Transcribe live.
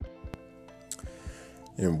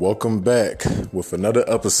And welcome back with another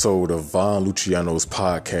episode of Von Luciano's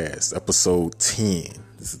podcast, episode 10.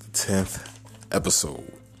 This is the 10th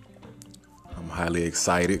episode. I'm highly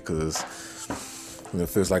excited because it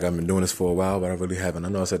feels like I've been doing this for a while, but I really haven't. I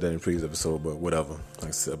know I said that in the previous episode, but whatever. Like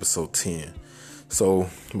I said, episode 10. So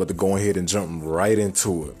I'm about to go ahead and jump right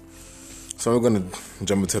into it. So I'm going to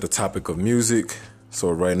jump into the topic of music.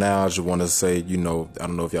 So right now, I just want to say, I don't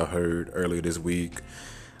know if y'all heard earlier this week,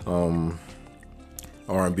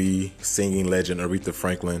 R&B singing legend Aretha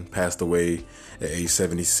Franklin passed away at age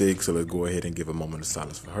 76. So let's go ahead and give a moment of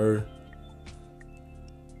silence for her.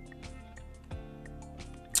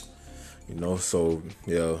 So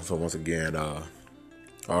once again,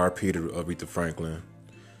 R.I.P. to Aretha Franklin.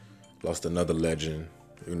 Lost another legend,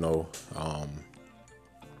 It's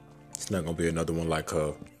not going to be another one like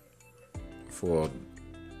her for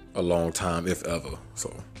a long time, if ever.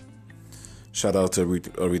 So shout out to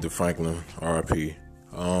Aretha Franklin, R.I.P.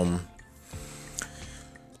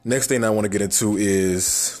 Next thing I want to get into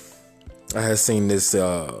is I had seen this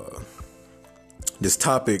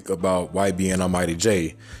topic about YBN Almighty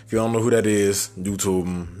Jay. If you don't know who that is, YouTube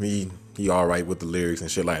him. He all right with the lyrics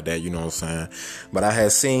and shit like that, you know what I'm saying? But I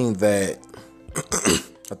had seen that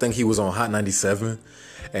I think he was on Hot 97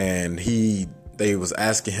 and they was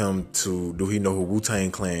asking him do he know who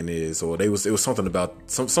Wu-Tang Clan is, or it was something about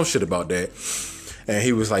some shit about that. And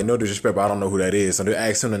he was like, no disrespect, but I don't know who that is. So they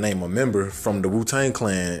asked him to name a member from the Wu-Tang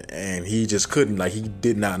Clan, and he just couldn't. Like, he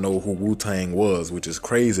did not know who Wu-Tang was, which is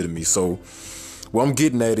crazy to me. So what I'm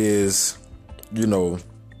getting at is,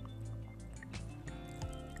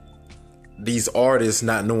 these artists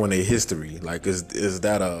not knowing their history. Like, is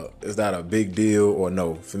that a big deal or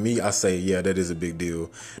no? For me, I say, yeah, that is a big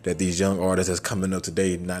deal. That these young artists that's coming up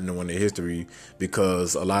today not knowing their history,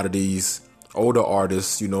 because a lot of these older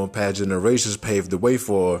artists, past generations paved the way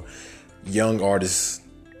for young artists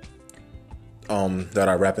that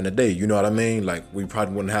are rapping today. You know what I mean? Like, we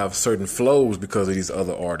probably wouldn't have certain flows because of these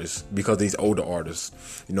other artists, because of these older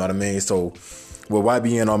artists. You know what I mean? So with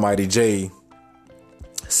YBN Almighty Jay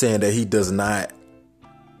saying that he does not,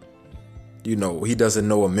 he doesn't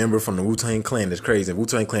know a member from the Wu-Tang Clan, is crazy.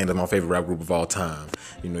 Wu-Tang Clan is my favorite rap group of all time.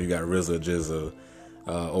 You got RZA, GZA,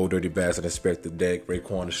 Old Dirty Bastard, Inspector Deck,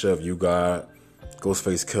 Raekwon the Chef, You God,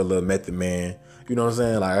 Ghostface Killer, Method Man. You know what I'm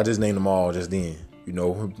saying? Like, I just named them all just then.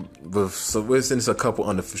 So it's a couple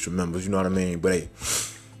unofficial members. You know what I mean? But hey,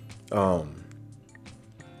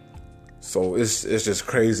 so it's just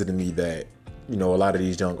crazy to me that a lot of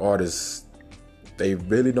these young artists, they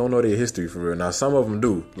really don't know their history for real. Now some of them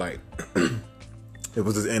do. Like, it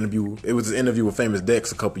was this interview with Famous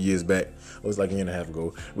Dex a couple years back. It was like a year and a half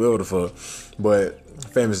ago. Real the fuck. But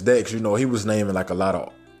Famous Dex, he was naming like a lot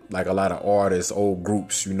of artists, old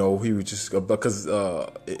groups. He was just because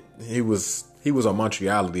he was on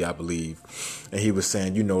Montreality, I believe, and he was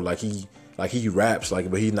saying, he raps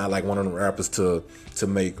but he's not like one of them rappers to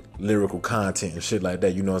make lyrical content and shit like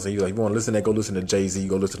that. You know what I'm saying? He's like, you want to listen to that? Go listen to Jay-Z.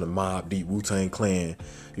 Go listen to Mobb Deep, Wu-Tang Clan.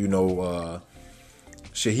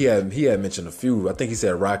 Shit, he had mentioned a few. I think he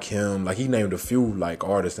said Rakim. Like, he named a few like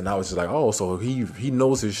artists, and I was just like, oh, so he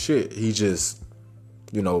knows his shit. He just,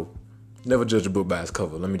 never judge a book by its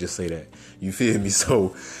cover. Let me just say that. You feel me?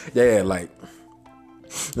 So yeah, like, you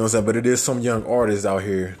know what I'm saying? But it is some young artists out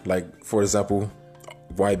here, like, for example,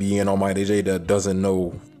 YBN Almighty Jay, that doesn't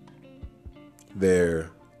know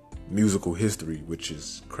their musical history, which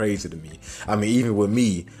is crazy to me. I mean, even with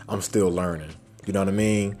me, I'm still learning. You know what I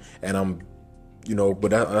mean? And I'm, but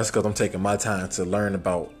that's because I'm taking my time to learn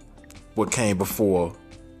about what came before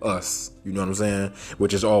us. You know what I'm saying?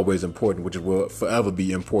 Which is always important, which will forever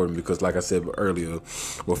be important, because like I said earlier,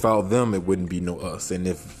 without them, it wouldn't be no us. And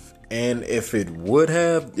if it would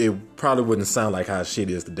have, it probably wouldn't sound like how shit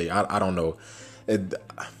is today. I don't know.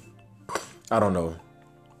 I don't know.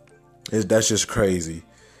 That's just crazy.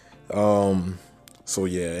 So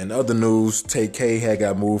yeah, in other news, Tay-K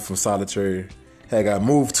had moved to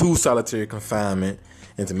solitary confinement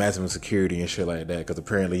into maximum security and shit like that, because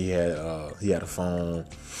apparently he had a phone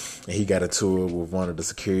and he got into it with one of the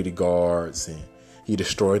security guards and he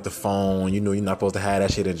destroyed the phone. You're not supposed to have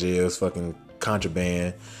that shit in jail. It's fucking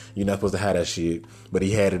contraband. You're not supposed to have that shit, but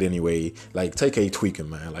he had it anyway. Like, Tay-K tweaking,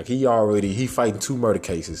 man. Like, he fighting 2 murder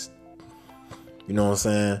cases. You know what I'm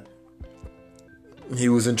saying? He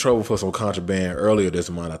was in trouble for some contraband earlier this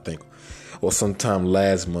month, I think, or sometime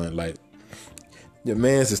last month. Like, your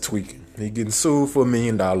man's just tweaking. He getting sued for $1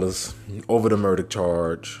 million over the murder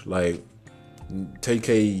charge. Like,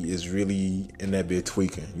 Tay-K is really in that bit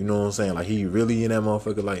tweaking. You know what I'm saying? Like, he really in that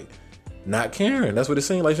motherfucker, like, not caring. That's what it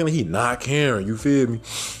seems like. He not caring. You feel me?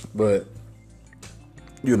 But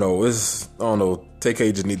it's, I don't know,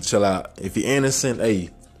 TK just need to chill out. If he innocent, hey,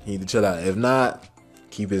 he need to chill out. If not,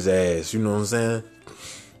 keep his ass, you know what I'm saying?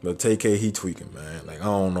 But TK, he tweaking, man. Like, I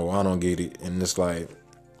don't know, I don't get it. And it's like,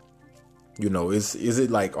 is it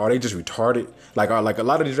like, are they just retarded? Like a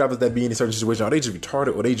lot of these rappers that be in a certain situation, are they just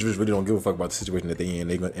retarded, or they just really don't give a fuck about the situation that they in,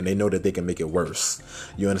 and they know that they can make it worse?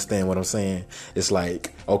 You understand what I'm saying? It's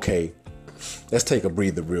like, okay, let's take a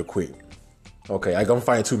breather real quick. Okay, I'm gonna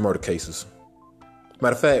find 2 murder cases.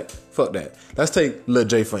 Matter of fact, fuck that. Let's take Lil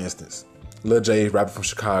J, for instance. Lil J, rapper from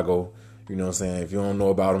Chicago. You know what I'm saying? If you don't know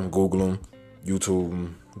about him, Google him, YouTube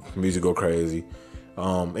him, music go crazy.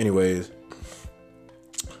 Anyways,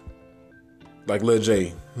 like Lil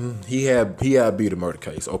J, he had beat a murder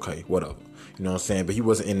case. Okay, whatever. You know what I'm saying? But he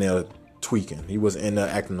wasn't in there tweaking. He wasn't in there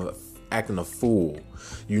acting a fool.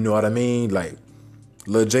 You know what I mean? Like,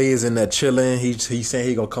 Lil J is in there chilling. He's saying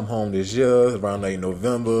he gonna come home this year around like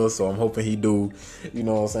November. So I'm hoping he do. You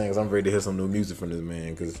know what I'm saying? Because I'm ready to hear some new music from this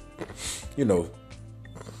man. Because,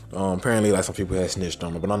 apparently like some people had snitched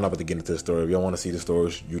on him. But I'm not about to get into the story. If y'all want to see the story,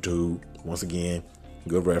 YouTube, once again,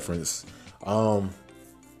 good reference.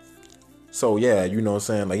 So yeah, you know what I'm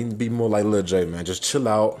saying? Like, you can be more like Lil J, man. Just chill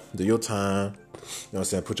out, do your time. You know what I'm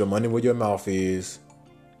saying? Put your money where your mouth is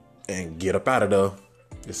and get up out of there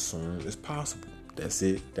as soon as possible. That's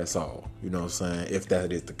it. That's all. You know what I'm saying? If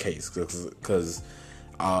that is the case. Because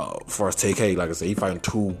for us TK, like I said, he fighting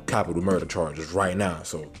 2 capital murder charges right now.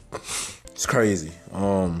 So it's crazy.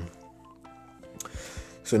 So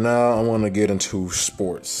now I want to get into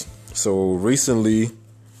sports. So recently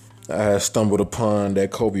I had stumbled upon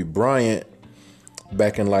that Kobe Bryant,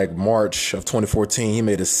 back in like March of 2014, he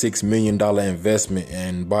made a $6 million investment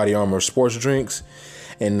in Body Armor sports drinks.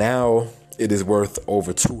 And now it is worth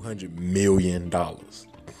over $200 million.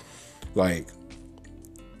 Like,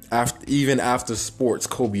 even after sports,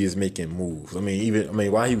 Kobe is making moves.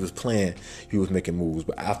 While he was playing, he was making moves.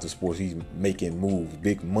 But after sports, he's making moves,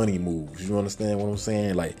 big money moves. You understand what I'm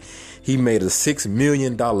saying? Like, he made a $6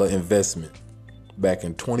 million investment back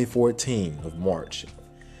in 2014 of March.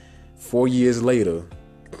 4 years later,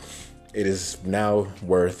 it is now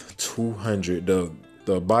worth 200.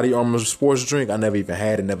 The Body Armor sports drink, I never even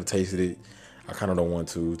had it, never tasted it. I kind of don't want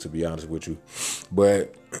to be honest with you.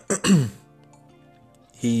 But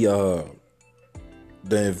the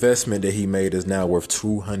investment that he made is now worth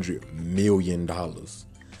 $200 million.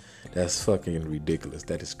 That's fucking ridiculous.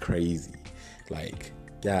 That is crazy. Like,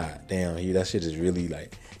 god damn, that shit is really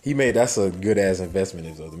like, that's a good ass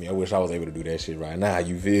investment to me. I wish I was able to do that shit right now.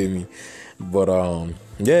 You feel me? But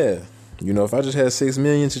yeah, if I just had $6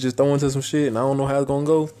 million to just throw into some shit and I don't know how it's gonna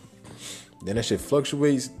go, then that shit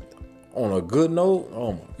fluctuates on a good note.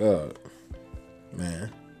 Oh my god,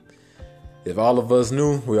 man! If all of us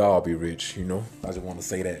knew, we'd all be rich. I just want to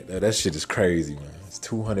say that shit is crazy, man. It's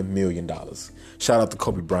 $200 million. Shout out to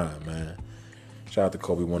Kobe Bryant, man. Shout out to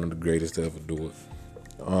Kobe, one of the greatest to ever do it.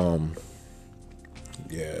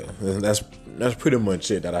 Yeah, that's pretty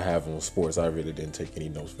much it that I have on sports. I really didn't take any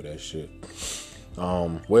notes for that shit.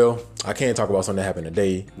 Well, I can talk about something that happened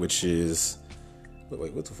today, which is,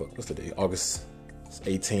 wait, what the fuck? What's the day? August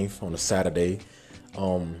 18th on a Saturday.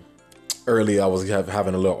 Early I was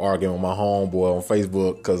having a little argument with my homeboy on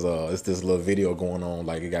Facebook because it's this little video going on.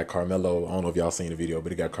 Like, it got Carmelo. I don't know if y'all seen the video,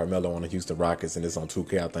 but it got Carmelo on the Houston Rockets, and it's on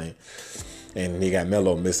 2K, I think. And he got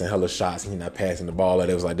Melo missing hella shots, and he not passing the ball.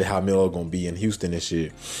 And it was like, how Melo gonna be in Houston and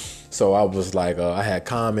shit. So I was like, I had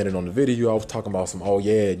commented on the video. I was talking about some,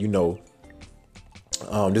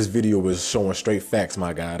 this video was showing straight facts,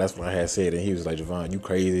 my guy. That's what I had said. And he was like, Javon, you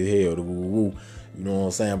crazy as hell. Woo-woo-woo. You know what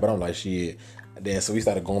I'm saying? But I'm like, shit. Then so we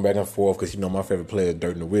started going back and forth because, my favorite player is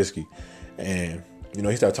Dirk Nowitzki. And,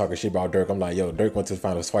 he started talking shit about Dirk. I'm like, yo, Dirk went to the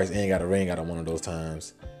finals twice and got a ring out of one of those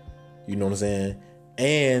times. You know what I'm saying?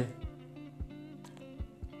 And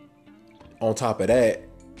on top of that,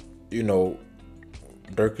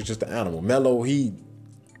 Dirk is just an animal. Melo, he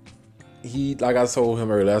like I told him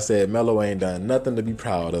earlier, I said Melo ain't done nothing to be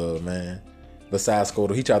proud of, man. Besides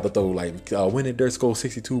score, he tried to throw like, when did Dirk score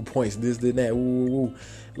 62 points? This, did that, woo, woo, woo.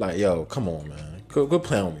 Like, yo, come on, man. Good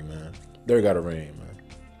play on me, man. Dirk got a ring, man.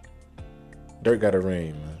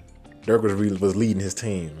 Dirk was leading his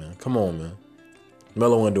team, man. Come on, man.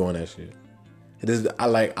 Melo wasn't doing that shit.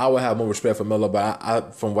 I would have more respect for Melo, but I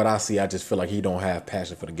from what I see, I just feel like he don't have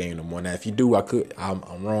passion for the game no more. Now, if he do, I'm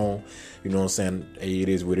wrong. You know what I'm saying? Hey, it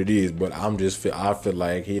is what it is. But I feel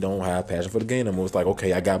like he don't have passion for the game no more. It's like,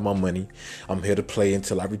 okay, I got my money. I'm here to play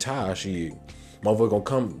until I retire. Shit, motherfucker gonna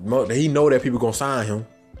come. He know that people gonna sign him.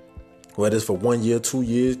 Whether it's for 1 year, 2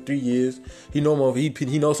 years, 3 years, he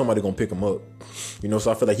knows somebody gonna pick him up.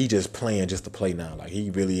 So I feel like he just playing just to play now. Like, he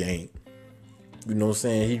really ain't You know what I'm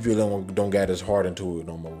saying? He really don't got his heart into it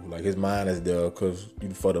no more. Like, his mind is there because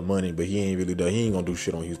for the money, but he ain't really there. He ain't gonna do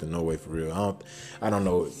shit on Houston, no way, for real. I don't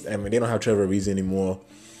know. I mean, they don't have Trevor Ariza anymore,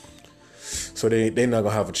 so they're not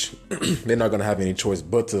gonna have they're not gonna have any choice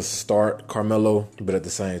but to start Carmelo. But at the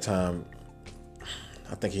same time,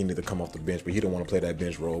 I think he need to come off the bench, but he don't want to play that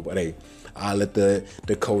bench role. But hey, I let the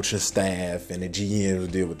coaching staff and the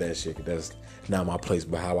GMs deal with that shit. 'Cause that's not my place.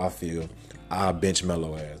 But how I feel, I bench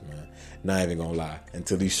Melo ass, man. Not even gonna lie.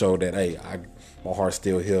 Until he showed that, hey, my heart's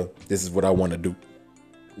still here. This is what I want to do.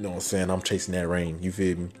 You know what I'm saying? I'm chasing that ring. You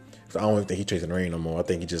feel me? So I don't even think he's chasing the ring no more. I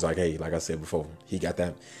think he just like, hey, like I said before, he got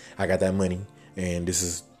that. I got that money, and this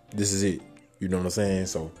is it. You know what I'm saying?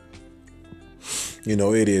 So, you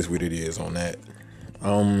know, it is what it is on that.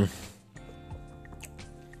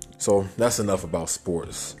 So that's enough about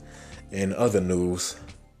sports. In other news,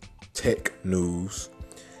 tech news,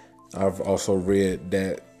 I've also read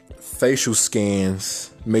that facial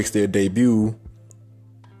scans makes their debut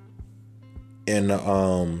in the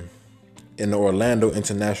Orlando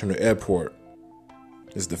International Airport.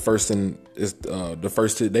 It's the first to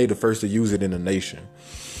use it in the nation.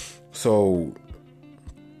 So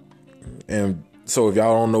if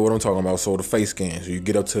y'all don't know what I'm talking about, so the face scans, you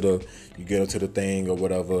get up to the thing or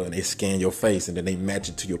whatever, and they scan your face, and then they match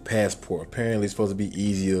it to your passport. Apparently, it's supposed to be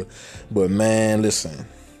easier, but man, listen,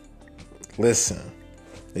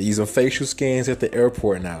 they're using facial scans at the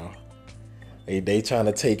airport now. They trying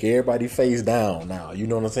to take everybody's face down now. You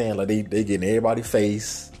know what I'm saying? Like they getting everybody's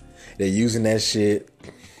face. They're using that shit.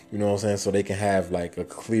 You know what I'm saying? So they can have like a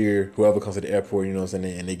clear, whoever comes to the airport, you know what I'm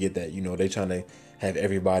saying? And they get that, you know, they trying to have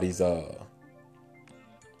everybody's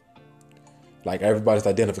everybody's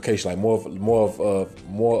identification, like more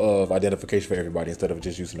of identification for everybody instead of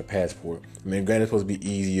just using a passport. I mean, granted, it's supposed to be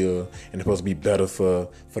easier and it's supposed to be better for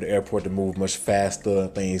the airport to move much faster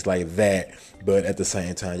and things like that. But at the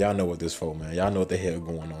same time, y'all know what this for, man. Y'all know what the hell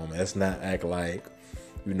going on, man. Let's not act like,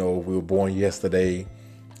 you know, we were born yesterday.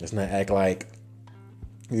 Let's not act like,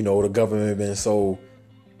 you know, the government been so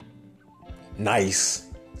nice.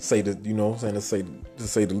 Say the, you know what I'm saying, to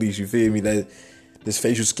say the least. You feel me? That this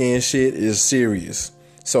facial scan shit is serious.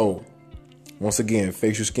 So, once again,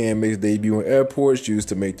 facial scan makes debut in airports used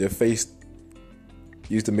to make their face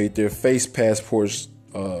passports.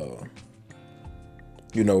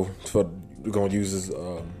 You know, we're gonna use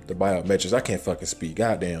the biometrics. I can't fucking speak.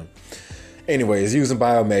 Goddamn. Anyways, using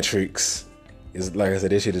biometrics is, like I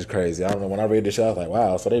said, this shit is crazy. I don't know. When I read this shit, I was like,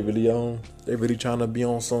 wow. So they really trying to be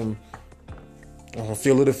on some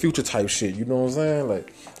feel of the future type shit. You know what I'm saying?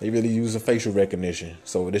 Like, they really using facial recognition.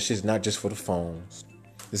 So this shit's not just for the phones.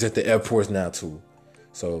 It's at the airports now too.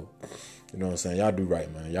 So, you know what I'm saying? Y'all do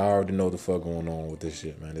right, man. Y'all already know the fuck going on with this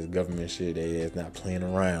shit, man. This government shit, they is not playing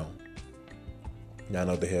around. Y'all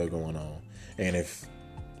know what the hell going on. And if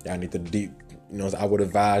y'all need to I would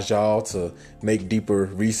advise y'all to make deeper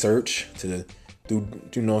research, to do,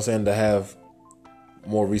 you know what I'm saying, to have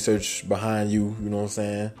more research behind you, you know what I'm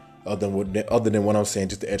saying? Other than what I'm saying,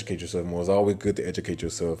 just to educate yourself more. It's always good to educate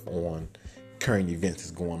yourself on current events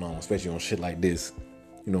that's going on, especially on shit like this.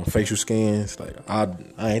 You know, facial scans. Like, I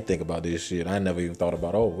ain't think about this shit. I never even thought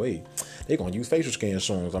about, oh, wait, they gonna use facial scans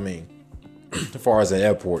soon. I mean, as far as the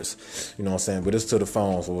airports, you know what I'm saying? But it's to the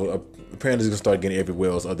phone. So apparently it's gonna start getting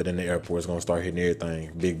everywhere else other than the airport. It's gonna start hitting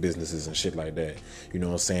everything. Big businesses and shit like that. You know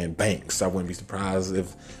what I'm saying? Banks. I wouldn't be surprised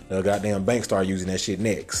if the goddamn banks start using that shit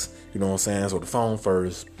next. You know what I'm saying? So the phone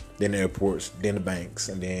first, then the airports, then the banks,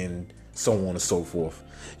 and then so on and so forth.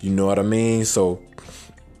 You know what I mean? So,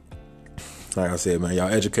 like I said, man,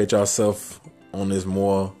 y'all educate yourself on this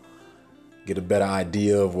more. Get a better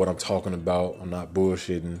idea of what I'm talking about. I'm not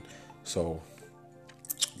bullshitting. So,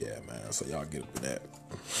 yeah, man. So y'all get up with that.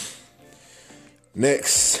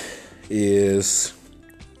 Next is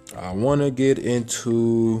I want to get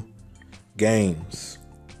into games.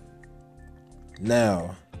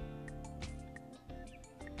 Now,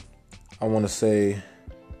 I want to say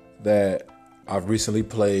that I've recently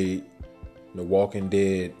played The Walking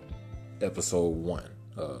Dead episode 1.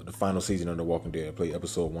 The final season of The Walking Dead. I played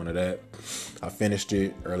episode 1 of that. I finished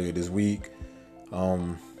it earlier this week.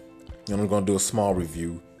 And I'm going to do a small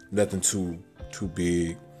review. Nothing too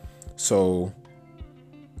big. So,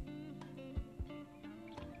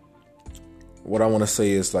 what I want to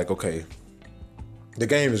say is, like, okay, the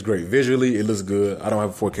game is great. Visually, it looks good. I don't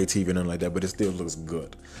have a 4K TV or nothing like that, but it still looks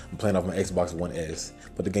good. I'm playing off my Xbox One S,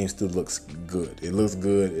 but the game still looks good. It looks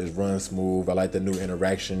good. It runs smooth. I like the new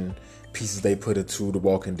interaction pieces they put into The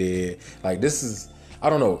Walking Dead. Like, this is, I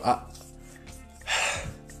don't know.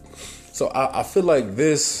 I feel like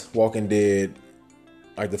this Walking Dead,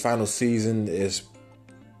 like the final season, is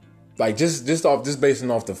like just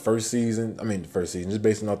basing off the first season. I mean, the first season, just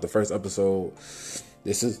basing off the first episode.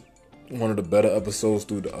 This is one of the better episodes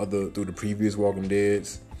through the previous Walking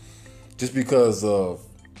Deads, just because of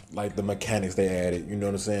like the mechanics they added. You know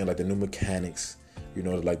what I'm saying? Like the new mechanics. You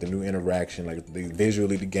know, like the new interaction. Like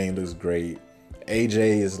visually, the game looks great.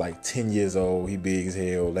 AJ is like 10 years old. He big as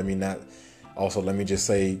hell. Let me just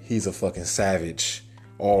say he's a fucking savage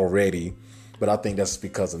already. But I think that's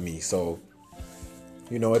because of me. So,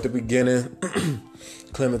 you know, at the beginning,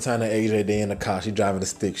 Clementine and AJ, they in the car. She driving the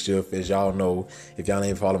stick shift. As y'all know, if y'all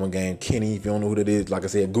ain't following my game, Kenny, if you don't know who that is, like I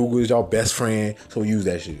said, Google is y'all best friend. So use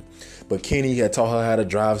that shit. But Kenny had taught her how to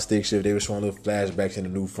drive stick shift. They were showing little flashbacks in the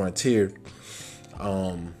New Frontier.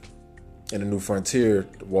 In the New Frontier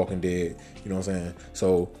Walking Dead, you know what I'm saying?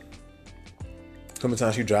 So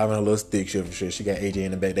Clementine, she driving a little stick shift and shit. She got AJ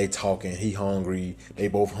in the back. They talking. He hungry. They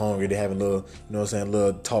both hungry. They having a little, you know what I'm saying,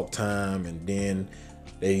 little talk time. And then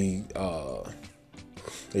they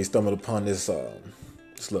stumbled upon this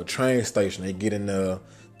little train station. They get in the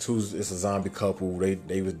it's a zombie couple.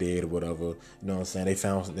 They was dead or whatever. You know what I'm saying? They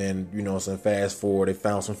found, then, you know what I'm saying, fast forward, they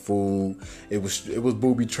found some food. It was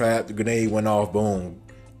booby trapped. The grenade went off. Boom.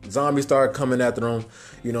 Zombies started coming after them.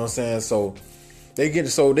 You know what I'm saying? So they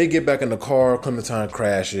get back in the car. Clementine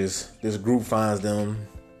crashes. This group finds them.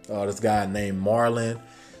 This guy named Marlon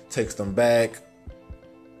takes them back.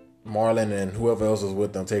 Marlon and whoever else was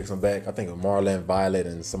with them takes them back. I think it was Marlon, Violet,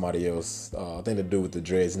 and somebody else. I think the dude with the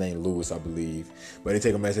dreads named Lewis, I believe. But they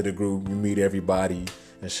take them back to the group. You meet everybody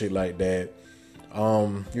and shit like that.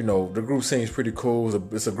 You know, the group seems pretty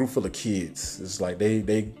cool. It's a group full of kids. It's like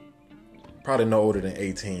they probably no older than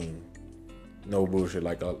 18. No bullshit.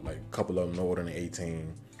 Like a couple of them no older than 18. You know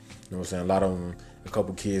what I'm saying? A lot of them, a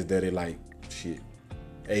couple kids that they like shit.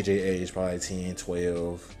 AJ age probably 10,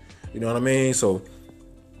 12. You know what I mean? So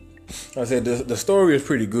like I said, the story is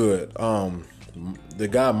pretty good. The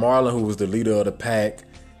guy Marlon, who was the leader of the pack,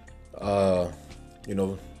 you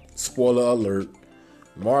know, spoiler alert,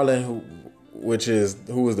 Marlon,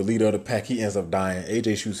 who was the leader of the pack, he ends up dying.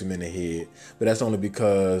 AJ shoots him in the head, but that's only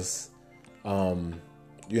because,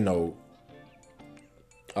 you know,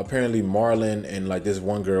 apparently Marlon and like this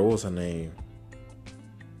one girl, what was her name?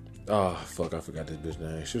 Oh fuck, I forgot this bitch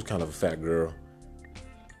name. She was kind of a fat girl.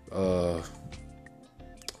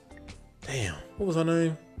 Damn, what was her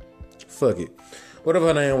name? Fuck it. Whatever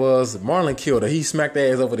her name was, Marlon killed her. He smacked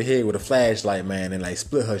her ass over the head with a flashlight, man, and like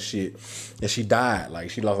split her shit. And she died.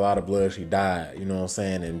 Like, she lost a lot of blood. She died. You know what I'm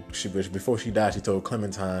saying? And before she died, she told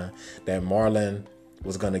Clementine that Marlon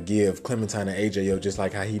was going to give Clementine and AJ up just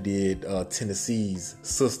like how he did Tennessee's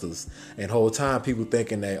sisters. And the whole time, people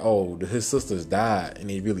thinking that, oh, his sisters died. And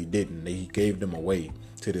he really didn't. He gave them away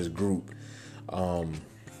to this group.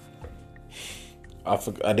 I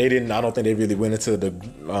don't think they really went into the.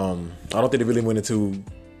 I don't think they really went into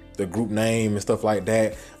the group name and stuff like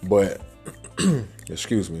that. But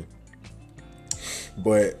excuse me.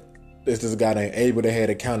 But there's this guy named Abel that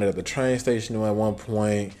had encountered at the train station at one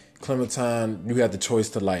point. Clementine, you had the choice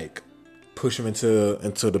to like push him into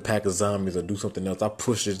the pack of zombies or do something else. I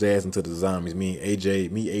pushed his ass into the zombies. Me,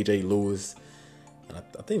 AJ Lewis, and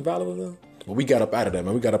I think Violet was there. But we got up out of that,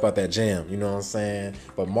 man. We got up out that jam, you know what I'm saying?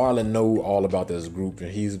 But Marlon know all about this group, and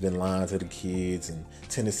he's been lying to the kids. And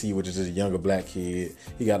Tennessee, which is just a younger black kid,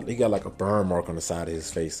 he got like a burn mark on the side of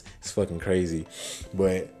his face. It's fucking crazy.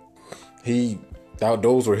 But he thought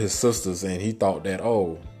those were his sisters, and he thought that,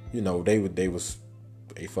 oh, you know, they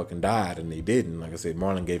fucking died, and they didn't. Like I said,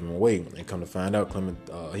 Marlon gave him away, and come to find out,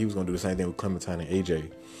 he was gonna do the same thing with Clementine and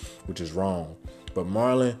AJ, which is wrong. But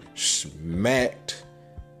Marlon smacked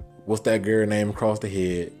what's that girl name across the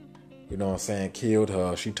head, you know what I'm saying, killed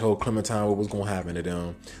her. She told Clementine what was going to happen to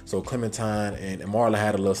them. So Clementine and Marlon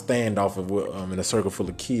had a little standoff in a circle full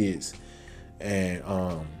of kids. And,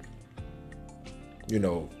 you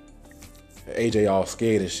know, AJ all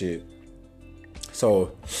scared and shit.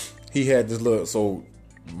 So he had this little, so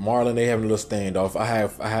Marlon, they having a little standoff.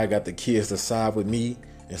 I had got the kids to side with me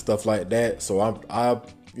and stuff like that. So I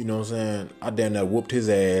you know what I'm saying, I damn near whooped his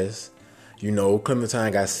ass. You know,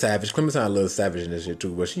 Clementine got savage. Clementine a little savage in this shit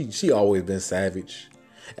too, but she always been savage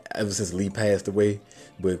ever since Lee passed away.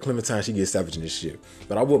 But Clementine, she gets savage in this shit.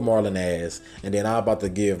 But I whooped Marlon ass, and then I about to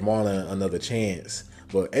give Marlon another chance.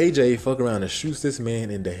 But AJ fuck around and shoots this man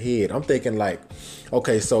in the head. I'm thinking like,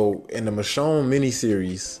 okay, so in the Michonne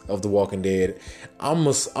miniseries of The Walking Dead, I'm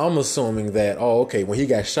assuming that, oh, okay, when he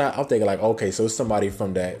got shot, I'm thinking like, okay, so it's somebody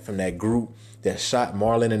from that group that shot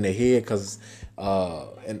Marlon in the head, because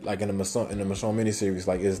in the Michonne miniseries,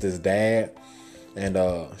 like, it's this dad, and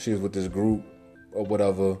she was with this group or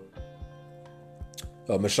whatever.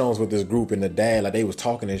 Michonne's with this group, and the dad, like, they was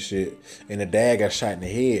talking and shit, and the dad got shot in the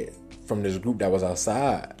head from this group that was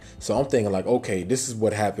outside. So I'm thinking, like, okay, this is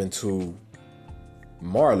what happened to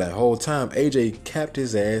Marlon. The whole time, AJ capped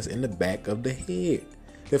his ass in the back of the head.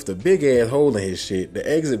 Left a big ass hole in his shit. The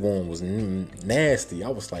exit wound was nasty. I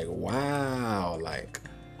was like, wow, like,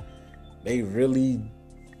 they really,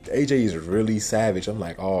 AJ is really savage. I'm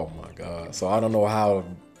like, oh my God. So I don't know how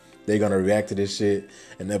they're gonna react to this shit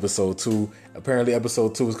in episode 2. Apparently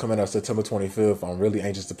episode 2 is coming out September 25th. I'm really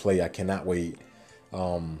anxious to play. I cannot wait.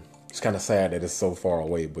 It's kind of sad that it's so far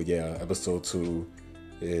away, but yeah, episode 2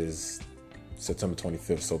 is September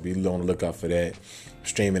 25th, so be on the lookout for that.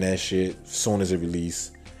 Streaming that shit as soon as it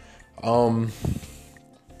release.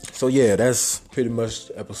 So yeah, that's pretty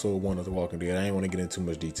much episode 1 of The Walking Dead. I ain't want to get into too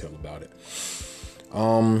much detail about it.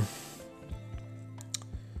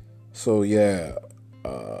 So yeah,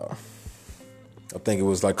 I think it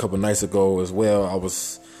was like a couple nights ago as well, I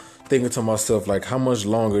was thinking to myself, like, how much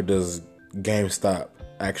longer does GameStop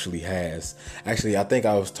actually has? Actually, I think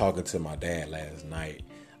I was talking to my dad last night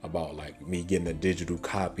about, like, me getting a digital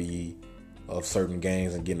copy of certain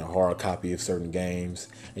games and getting a hard copy of certain games.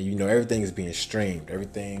 And, you know, everything is being streamed.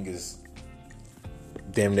 Everything is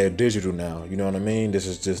damn near digital now. You know what I mean? This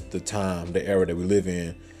is just the time, the era that we live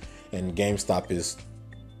in. And GameStop is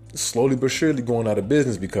slowly but surely going out of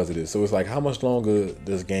business because of this. So it's like, how much longer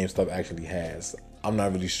does GameStop actually has? I'm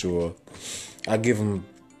not really sure. I give them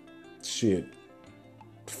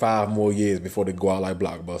 5 more years before they go out like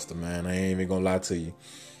Blockbuster, man. I ain't even gonna lie to you.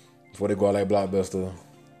 Before they go out like Blockbuster,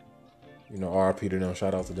 you know, RIP to them,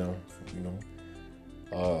 shout out to them, you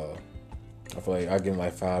know. I feel like I give them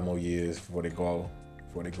like 5 more years before they go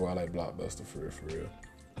out like Blockbuster, for real.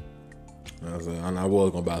 And I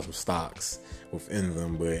was gonna buy some stocks within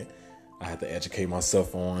them, but I had to educate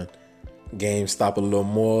myself on GameStop a little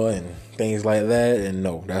more and things like that. And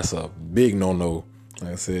no, that's a big no.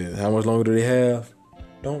 Like I said, how much longer do they have?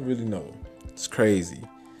 Don't really know. It's crazy.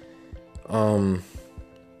 Oh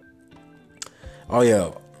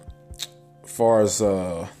yeah. As far as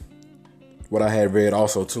what I had read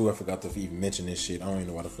also too, I forgot to even mention this shit. I don't even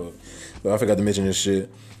know why the fuck, but I forgot to mention this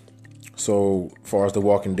shit. So as far as The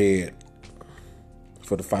Walking Dead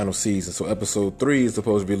for the final season, so episode 3 is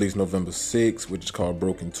supposed to be released November 6th, which is called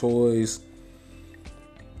Broken Toys.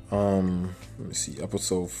 Let me see,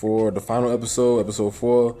 episode 4, the final episode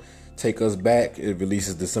 4, Take Us Back, it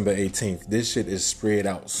releases December 18th. This shit is spread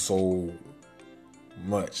out so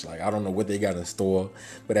much. Like, I don't know what they got in store,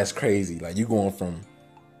 but that's crazy. Like, you going from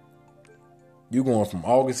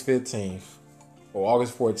August 15th or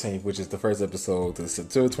August 14th, which is the first episode, to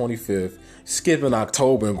September 25th, skipping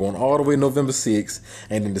October and going all the way November 6th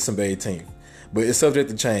and then December 18th. But it's subject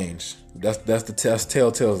to change. That's the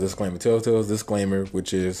Telltale's disclaimer. Telltale's disclaimer,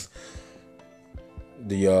 which is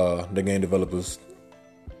the game developers.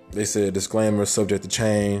 They said disclaimer, subject to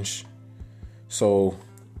change. So,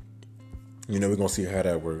 you know, we're gonna see how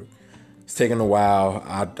that works. It's taking a while.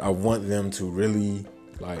 I want them to really,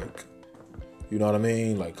 like, you know what I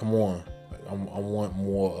mean? Like, come on. Like, I want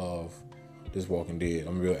more of this Walking Dead.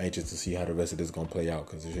 I'm real anxious to see how the rest of this is gonna play out,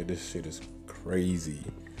 because this shit is crazy.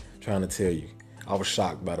 I'm trying to tell you. I was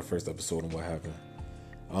shocked by the first episode and what happened.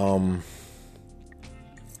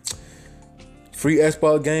 Free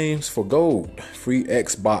Xbox games for gold. Free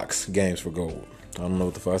Xbox games for gold. I don't know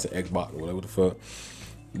what the fuck. I said Xbox, whatever the fuck.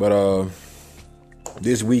 But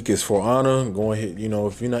this week is For Honor. Go ahead, you know,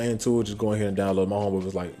 if you're not into it, just go ahead and download. My homeboy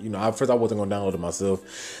was like, you know, at first I wasn't gonna download it myself.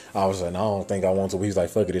 I was like, no, I don't think I want to. But he's like,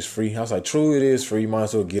 fuck it, it's free. I was like, true, it is free. Might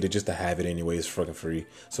as well get it just to have it anyway. It's fucking free.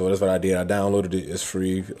 So that's what I did. I downloaded it. It's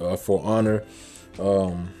free. For Honor.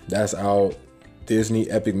 That's out. Disney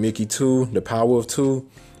Epic Mickey 2, The Power of 2.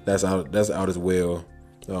 That's out as well.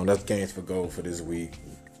 That's games for gold for this week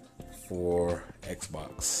for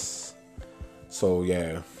Xbox. So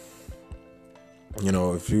yeah, you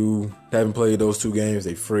know, if you haven't played those 2 games,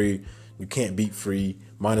 they free. You can't beat free.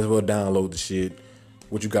 Might as well download the shit.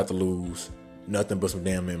 What you got to lose? Nothing but some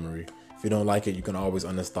damn memory. If you don't like it, you can always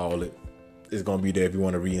uninstall it. It's gonna be there if you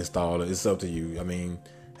want to reinstall it. It's up to you. I mean,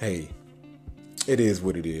 hey, it is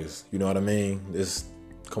what it is. You know what I mean?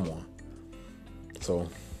 Come on. So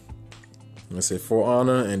let's say For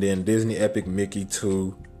Honor, and then Disney Epic Mickey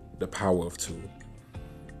 2, The Power of 2.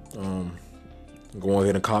 Go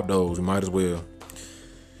ahead and cop those. You might as well.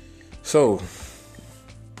 So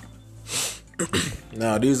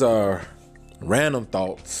now these are random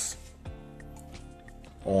thoughts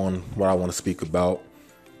on what I want to speak about,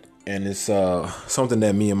 and it's something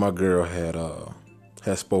that me and my girl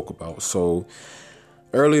had spoke about. So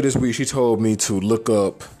earlier this week, she told me to look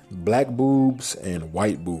up black boobs and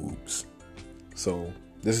white boobs. So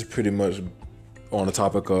this is pretty much on the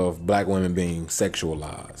topic of black women being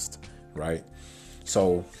sexualized, right?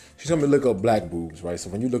 So she's gonna look up black boobs, right? So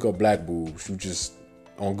when you look up black boobs, you just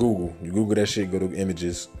on Google, you Google that shit, go to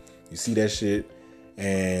images, you see that shit,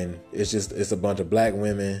 and it's a bunch of black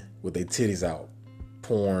women with their titties out,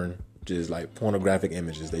 porn, just like pornographic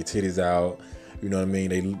images, they titties out, you know what I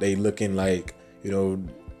mean? They looking like, you know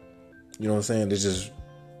what I'm saying? There's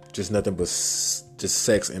just nothing but just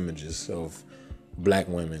sex images of black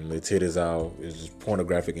women, their titties out. It's just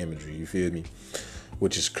pornographic imagery, you feel me?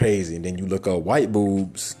 Which is crazy. And then you look up white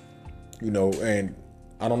boobs, and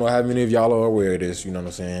I don't know how many of y'all are aware of this, you know what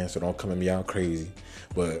I'm saying? So don't come at me out crazy.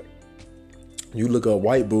 But you look up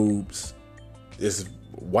white boobs, it's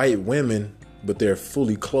white women, but they're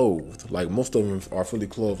fully clothed. Like most of them are fully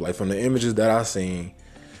clothed. Like from the images that I seen,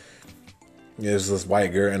 there's this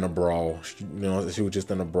white girl in a bra. She was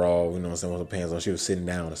just in a bra, you know what I'm saying, with her pants on. She was sitting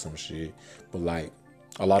down or some shit. But like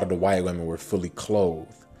a lot of the white women were fully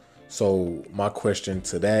clothed. So my question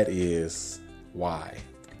to that is, why?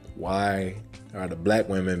 Why are the black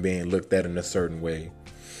women being looked at in a certain way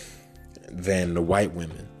than the white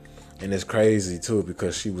women? And it's crazy too,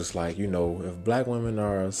 because she was like, if black women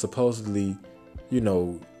are supposedly,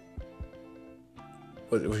 what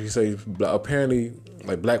you say, apparently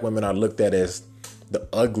like black women are looked at as the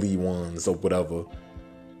ugly ones or whatever,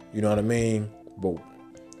 you know what I mean?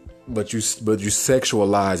 But you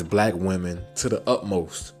sexualize black women to the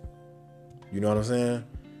utmost. You know what I'm saying?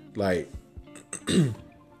 Like,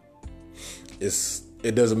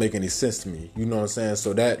 it doesn't make any sense to me. You know what I'm saying?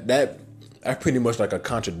 So that's pretty much like a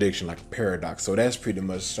contradiction, like a paradox. So that's pretty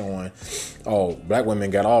much showing, black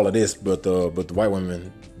women got all of this, but the white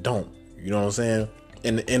women don't. You know what I'm saying?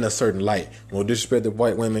 In a certain light. No disrespect to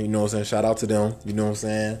white women, you know what I'm saying? Shout out to them. You know what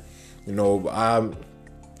I'm saying?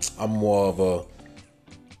 I'm more of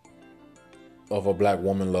a black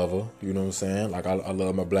woman lover, you know what I'm saying? Like I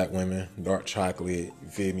love my black women, dark chocolate, you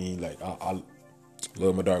feel me? Like I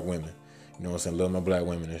love my dark women, you know what I'm saying? Love my black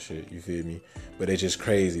women and shit, you feel me? But it's just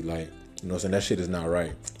crazy, like, you know what I'm saying? That shit is not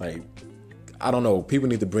right. Like, I don't know, people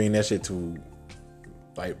need to bring that shit to,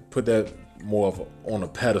 like, put that more of on a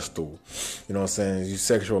pedestal, you know what I'm saying? You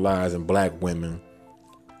sexualizing black women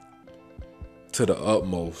to the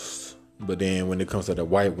utmost, but then when it comes to the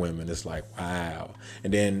white women, it's like, wow.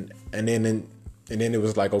 And then it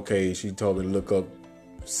was like, okay, she told me to look up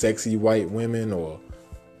sexy white women or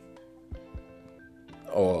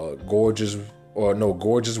gorgeous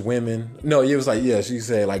women. No, it was like, yeah, she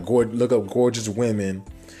said like look up gorgeous women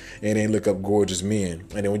and then look up gorgeous men.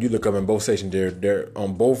 And then when you look up in both sections, they're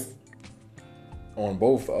on both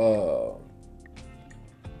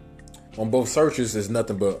searches, there's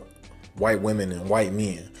nothing but white women and white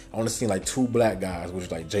men. I only seen like 2 black guys, which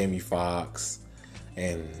was like Jamie Foxx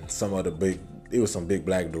and some other it was some big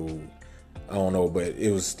black dude. I don't know, but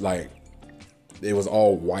it was like, it was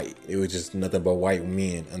all white. It was just nothing but white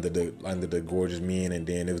men under the gorgeous men, and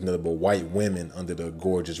then it was nothing but white women under the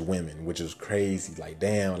gorgeous women, which is crazy. Like,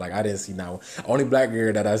 damn, like I didn't see now. Only black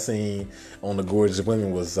girl that I seen on the gorgeous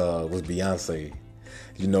women was Beyonce.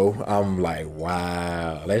 I'm like,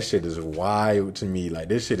 wow, that shit is wild to me. Like,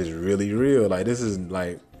 this shit is really real. Like, this is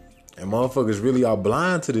like, and motherfuckers really are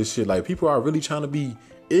blind to this shit. Like, people are really trying to be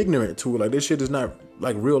ignorant to it. Like, this shit is not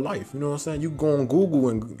like real life. You know what I'm saying? You go on Google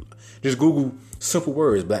and just Google simple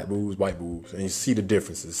words, black boobs, white boobs, and you see the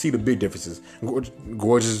differences. See the big differences.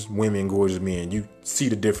 Gorgeous women, gorgeous men. You see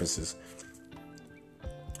the differences.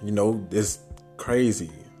 It's crazy.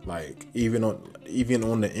 Like, even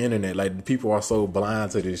on the internet, like, people are so blind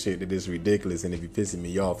to this shit that it's ridiculous. And if you're pissing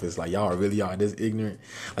me off, it's like, y'all really are this ignorant.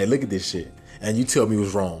 Like, look at this shit, and you tell me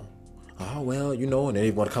what's wrong. Oh, well, and then they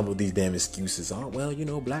want to come up with these damn excuses. Oh, well,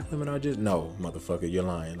 black women are just... No, motherfucker, you're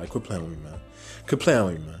lying. Like, quit playing with me, man. Quit playing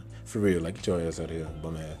with me, man. For real, like, get your ass out of here,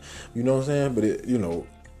 bum ass. You know what I'm saying? But, you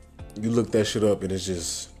look that shit up, and it's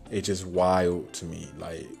just wild to me.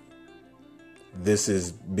 Like, this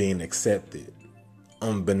is being accepted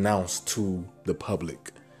unbeknownst to the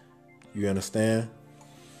public. You understand?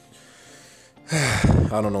 I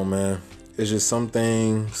don't know, man. It's just some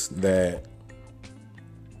things that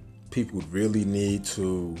people really need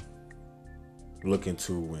to look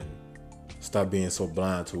into and stop being so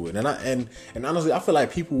blind to it. And honestly, I feel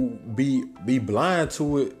like people be blind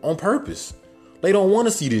to it on purpose. They don't want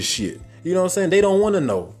to see this shit. You know what I'm saying? They don't want to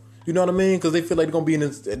know. You know what I mean? Because they feel like they're gonna be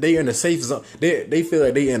they in a safe zone. They feel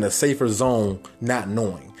like they in a safer zone, not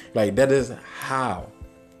knowing. Like, that is how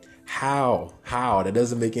that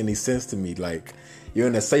doesn't make any sense to me. Like, you're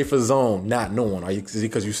in a safer zone, not knowing. Are you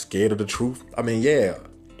because you're scared of the truth? I mean, yeah.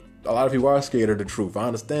 a lot of people are scared of the truth. I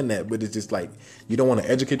understand that, but it's just like you don't want to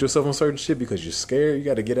educate yourself on certain shit because you're scared. You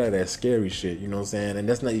got to get out of that scary shit. You know what I'm saying? And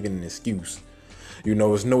that's not even an excuse. You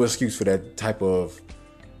know, it's no excuse for that type of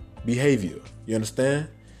behavior. You understand?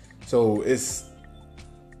 So it's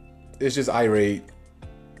just irate.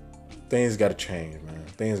 Things got to change, man.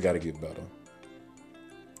 Things got to get better.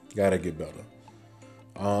 Gotta get better.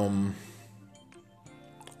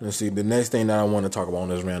 Let's see. The next thing that I want to talk about on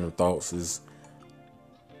this random thoughts is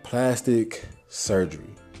plastic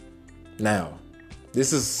surgery. Now,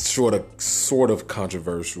 this is sort of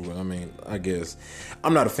controversial. I mean, I guess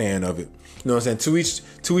I'm not a fan of it. You know what I'm saying?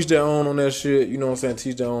 To each their own on that shit. You know what I'm saying? To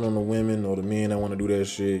each their own on the women or the men that want to do that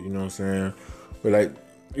shit. You know what I'm saying? But like,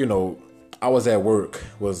 you know, I was at work.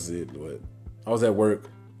 I was at work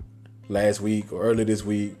last week or early this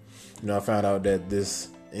week. You know, I found out that this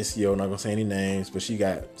NCO, not gonna say any names, but she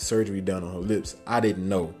got surgery done on her lips. I didn't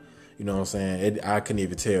know. You know what I'm saying? I couldn't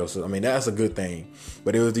even tell. So, I mean, that's a good thing.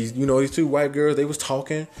 But it was these two white girls, they was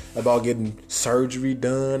talking about getting surgery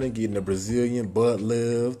done and getting a Brazilian butt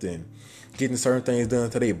lift and getting certain things done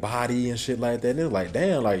to their body and shit like that. And it's like,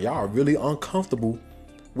 damn, like, y'all are really uncomfortable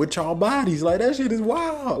with y'all bodies. Like, that shit is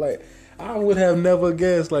wild. Like, I would have never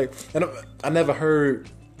guessed. Like, and I never heard,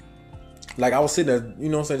 like, I was sitting there, you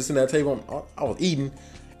know what I'm saying, just sitting at that table, I was eating,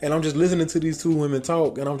 and I'm just listening to these two women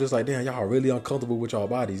talk, and I'm just like, damn, y'all are really uncomfortable with y'all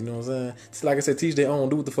bodies, you know what I'm saying? It's like I said, teach their own,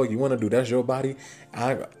 do what the fuck you want to do, that's your body.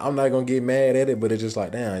 I'm not going to get mad at it, but it's just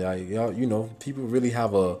like, damn, y'all, you know, people really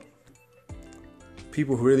have a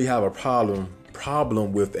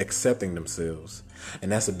problem with accepting themselves, and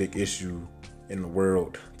that's a big issue in the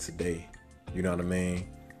world today, you know what I mean?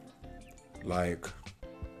 Like,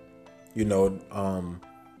 you know,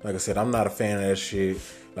 like I said, I'm not a fan of that shit.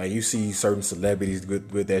 Like, you see certain celebrities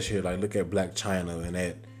with that shit. Like, look at Black China and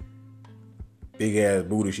that big ass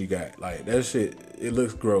booty she got. Like, that shit, it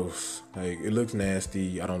looks gross. Like, it looks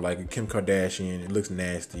nasty. I don't like it. Kim Kardashian, it looks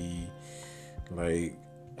nasty. Like,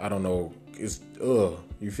 I don't know. It's,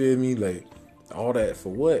 you feel me? Like, all that for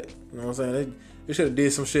what? You know what I'm saying? They should have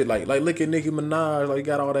did some shit like look at Nicki Minaj. Like,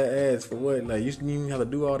 got all that ass for what? Like, you shouldn't even have to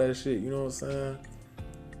do all that shit. You know what I'm saying?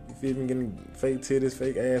 Even getting fake titties,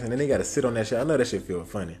 fake ass, and then they gotta sit on that shit. I know that shit feel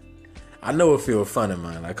funny. I know it feel funny,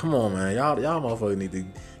 man. Like, come on, man. Y'all motherfuckers need to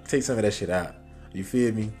take some of that shit out. You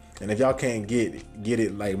feel me? And if y'all can't get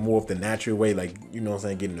it like more of the natural way, like, you know what I'm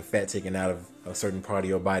saying, getting the fat taken out of a certain part of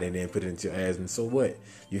your body and then put it into your ass, and so what?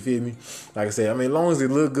 You feel me? Like I said, I mean, as long as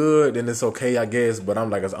it look good, then it's okay, I guess. But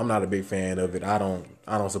I'm not a big fan of it. I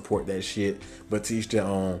don't support that shit. But to each their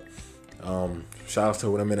own. Shout out to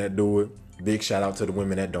the women that do it. Big shout out to the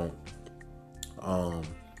women that don't.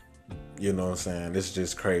 You know what I'm saying? It's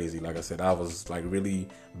just crazy. Like I said, I was like really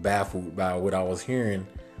baffled by what I was hearing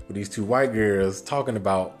with these two white girls talking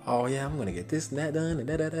about, oh yeah, I'm gonna get this and that done and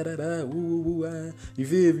da woo woo woo. You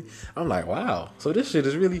feel me? I'm like, wow. So this shit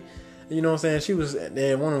is really, you know what I'm saying?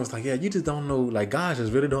 Then one of them was like, yeah, you just don't know, like, guys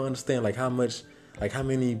just really don't understand like how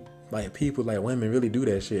many like people, like women really do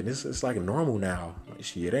that shit. It's like normal now. Like,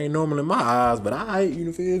 shit, it ain't normal in my eyes, but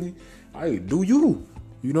you feel me? Do you?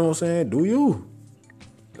 You know what I'm saying? Do you?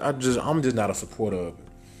 I'm just not a supporter of it.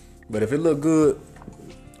 But if it look good,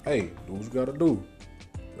 hey, do what you gotta do.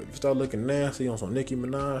 But if you start looking nasty on some Nicki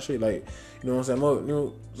Minaj shit, like, you know what I'm saying? You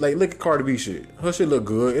know, like, look at Cardi B shit. Her shit look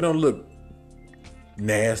good. It don't look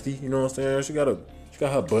nasty. You know what I'm saying? She got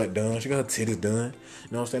her butt done. She got her titties done.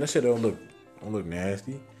 You know what I'm saying? That shit don't look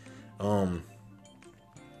nasty.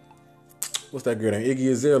 What's that girl named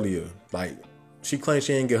Iggy Azalea? Like, she claims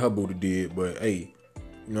she ain't get her booty did, but hey,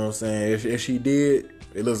 you know what I'm saying? If she did,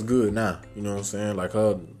 it looks good now. You know what I'm saying? Like,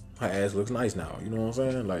 her ass looks nice now. You know what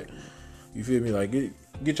I'm saying? Like, you feel me? Like,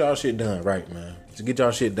 get y'all shit done right, man. Just get y'all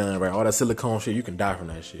shit done right. All that silicone shit, you can die from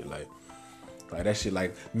that shit. Like that shit,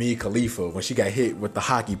 like Mia Khalifa when she got hit with the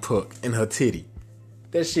hockey puck in her titty.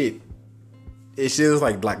 That shit. It shit was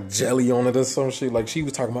like jelly on it or some shit. Like, she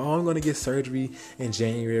was talking about, oh, I'm gonna get surgery in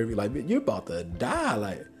January. Like, you're about to die.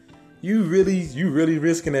 Like, you really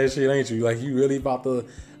risking that shit, ain't you? Like, you really about to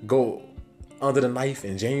go under the knife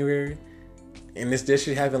in January? And this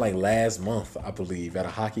shit happened like last month, I believe, at a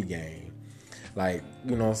hockey game. Like,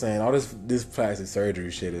 you know what I'm saying? All this plastic surgery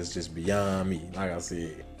shit is just beyond me. Like I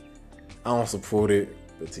said, I don't support it,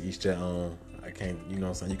 but to each their own. I can't, you know what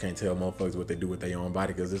I'm saying? You can't tell motherfuckers what they do with their own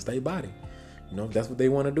body because it's their body. You know, if that's what they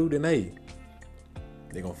want to do, then they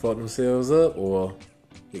gonna fuck themselves up or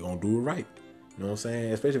they gonna do it right. You know what I'm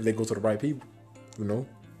saying? Especially if they go to the right people, you know?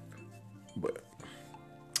 But,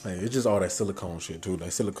 hey, it's just all that silicone shit, too.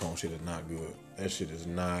 Like, silicone shit is not good. That shit is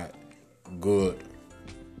not good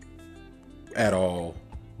at all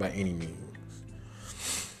by any means.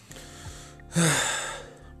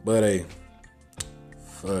 But hey,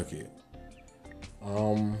 fuck it.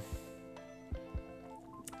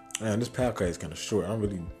 Man, this podcast is kind of short.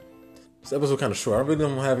 This episode kind of short. I really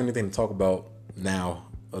don't have anything to talk about now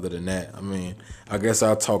other than that. I mean, I guess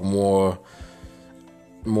I'll talk more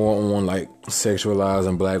on like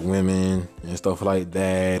sexualizing black women and stuff like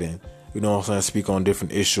that, and you know what I'm saying, speak on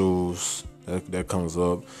different issues that comes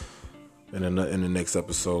up in the next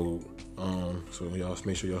episode. So y'all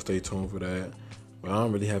make sure y'all stay tuned for that. But I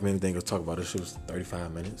don't really have anything to talk about. This shit was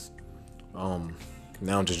 35 minutes. Now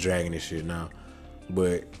I'm just dragging this shit now.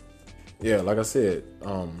 But yeah, like I said,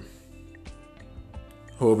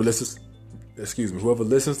 whoever listens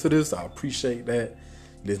to this, I appreciate that.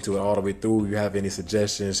 Listen to it all the way through. If you have any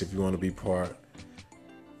suggestions, if you want to be part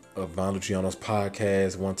of Von Luciano's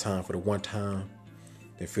podcast one time,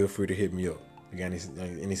 then feel free to hit me up. If you got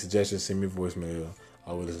any suggestions, send me a voicemail.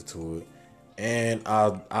 I will listen to it. And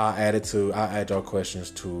I'll add y'all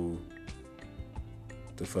questions to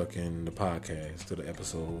the podcast, to the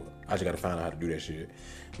episode. I just gotta find out how to do that shit.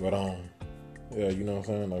 But yeah, you know what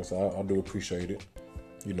I'm saying? Like I said, I do appreciate it.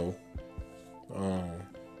 You know.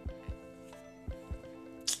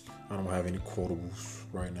 I don't have any quotables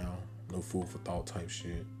right now. No food for thought type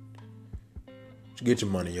shit. Just get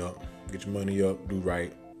your money up. Get your money up. Do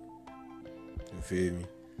right. You feel me?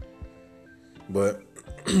 But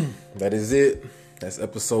that is it. That's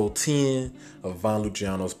episode 10 of Von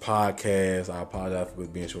Luciano's podcast. I apologize for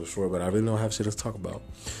being so short, but I really don't have shit to talk about.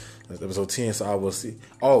 That's episode 10, so I will see.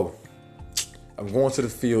 Oh, I'm going to the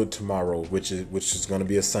field tomorrow, which is going to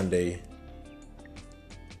be a Sunday,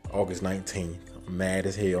 August 19th. I'm mad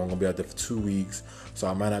as hell. I'm going to be out there for 2 weeks, so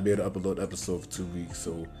I might not be able to upload an episode for 2 weeks.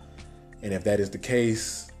 So, and if that is the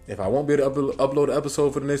case, if I won't be able to upload an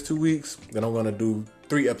episode for the next 2 weeks, then I'm going to do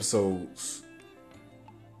 3 episodes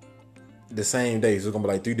the same day. So it's going to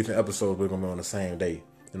be like 3 different episodes, but it's going to be on the same day.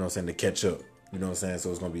 You know what I'm saying? To catch up. You know what I'm saying? So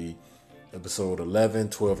it's going to be episode 11,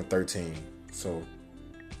 12, and 13. So,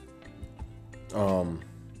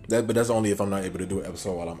 but that's only if I'm not able to do an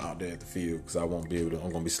episode while I'm out there at the field, because I won't be able to.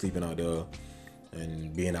 I'm going to be sleeping out there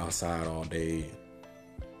and being outside all day.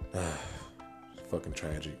 Fucking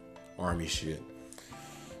tragic. Army shit.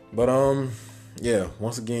 But, yeah,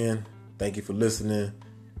 once again, thank you for listening.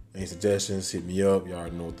 Any suggestions, hit me up. Y'all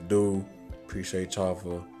already know what to do. Appreciate y'all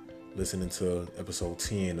for listening to episode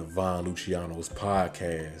 10 of Von Luciano's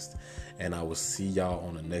podcast. And I will see y'all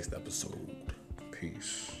on the next episode.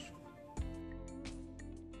 Peace.